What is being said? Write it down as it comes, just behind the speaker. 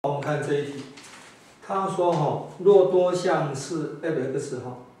我们看这一题，他说若多项是 f(x)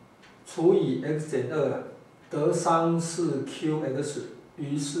 除以 x 减2得商是 qx，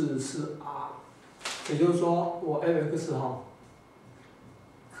 于是是 r。也就是说，我 f(x)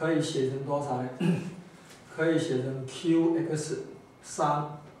 可以写成多少呢？可以写成 qx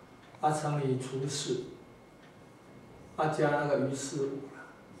商乘以除4，加那个于是5了。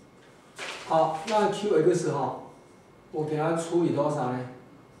好，那 qx 我给它除以多少呢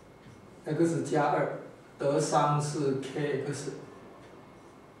？x 加2得商是 kx，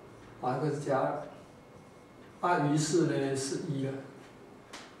 x 加2，于是呢是1了。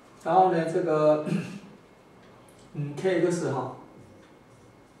然后呢，这个kx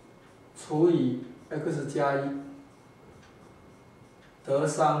除以 x 加1得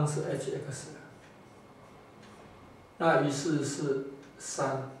商是 hx， 那于是是3。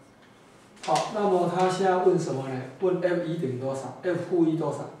好，那么他现在问什么呢？问 f1 等于多少 ？f 负1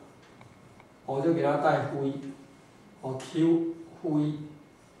多少？我就给它代负1，q 负1，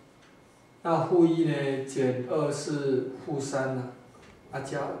那负1呢减2是负3了，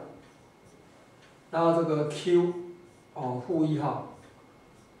加5，然后这个 q 负1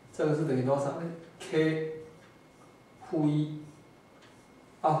这个是等于多少呢 ？k 负1，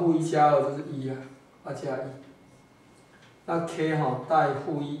负1加2就是1加1，那 k 代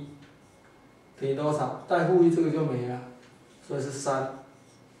负1等于多少？代负1这个就没了，所以是3。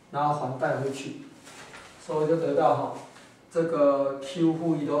然后还带回去，所以就得到这个 q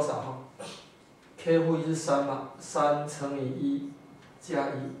负1多少？k 负1是3嘛，3乘以1加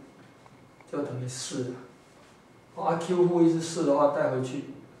1就等于4了。q 负1是4的话，带回去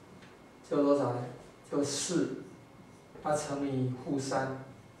就多少呢？就4，乘以负3，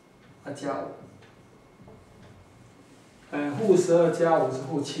加5。负12加5是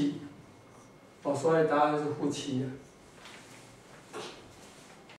负7，所以答案就是负7了。